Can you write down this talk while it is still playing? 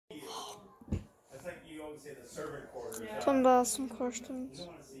Time to ask some questions.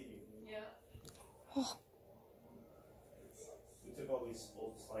 Oh. We took all these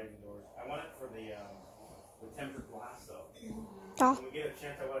old sliding doors. I want it for the tempered glass though. Oh. When we get a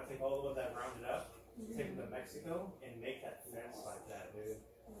chance, I want to take all the ones that rounded up, take them to Mexico, and make that fence like that, dude.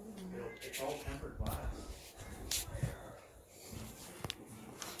 It's all tempered glass.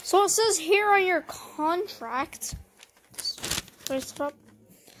 So it says here on your contract. Wait, stop.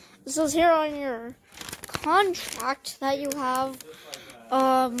 It says here on your contract that you have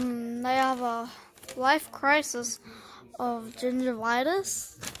a life crisis of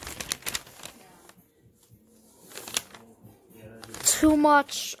gingivitis. Too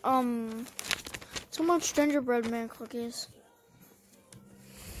much gingerbread man cookies.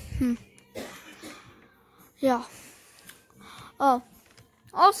 Yeah. Oh.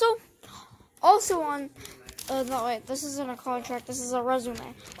 Also on, no wait, this isn't a contract, this is a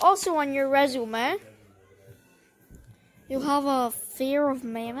resume. Also on your resume, you have a fear of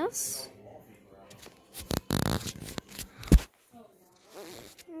mammoths.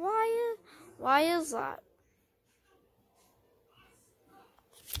 Why is that?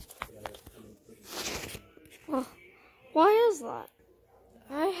 Well, why is that?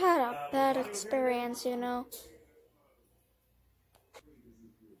 I had a bad experience, you know.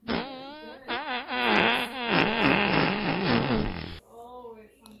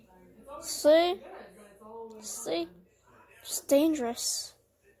 See? It's dangerous.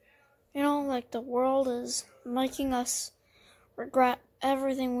 You know, like the world is making us regret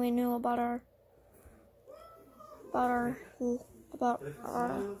everything we knew about our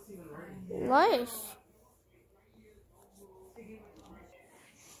life.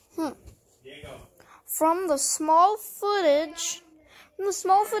 From the small footage of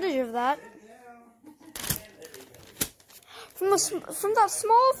that, from that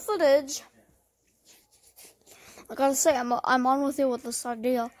small footage, I gotta say, I'm on with you with this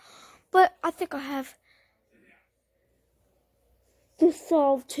idea, but I think I have the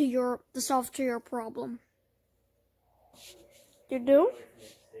solve to your problem. You do?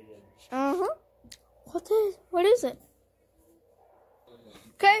 What is it?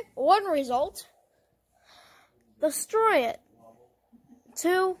 Okay, 1 result. Destroy it.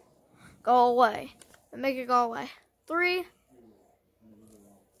 2, go away. And make it go away. 3,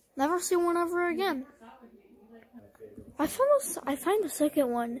 never see one ever again. I find the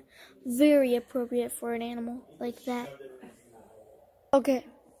second one very appropriate for an animal like that. Okay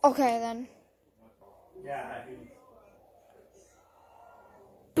then.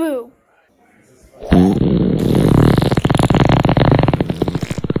 Boo.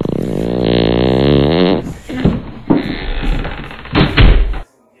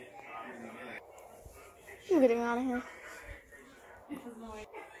 I'm getting out of here.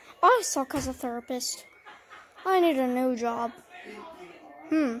 I suck as a therapist. I need a new job.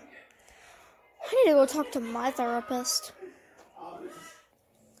 I need to go talk to my therapist.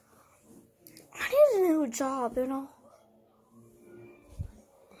 I need a new job, you know.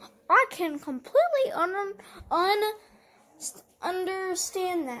 I can completely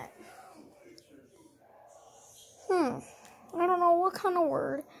understand that. I don't know what kind of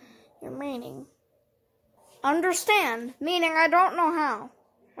word you're meaning. Understand, meaning I don't know how.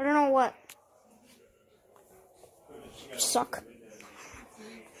 I don't know what. Suck.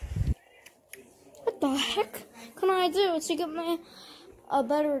 What the heck can I do to get me a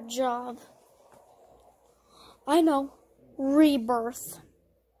better job? I know. Rebirth.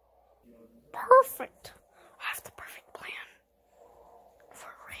 Perfect. I have the perfect plan for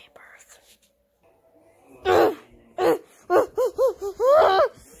rebirth.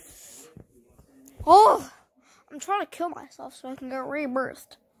 Oh, I'm trying to kill myself so I can get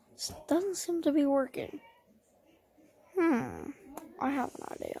rebirthed. This doesn't seem to be working. I have an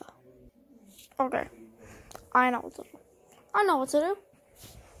idea. Okay. I know what to do.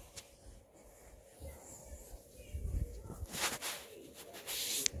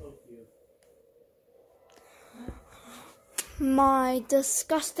 My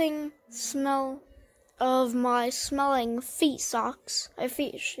disgusting smell of my smelling feet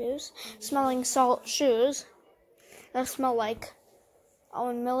shoes, smelling salt shoes that smell like a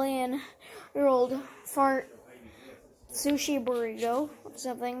 1,000,000-year-old fart sushi burrito or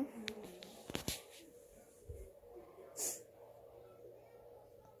something.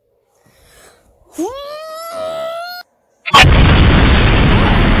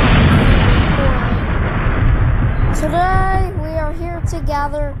 Today we are here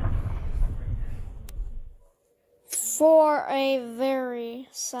together for a very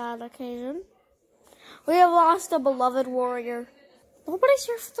sad occasion. We have lost a beloved warrior. Nobody's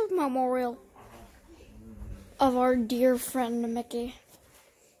here for the memorial. of our dear friend Mickey.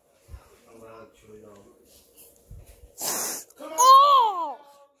 Oh!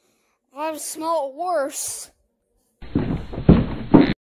 I've smelled worse.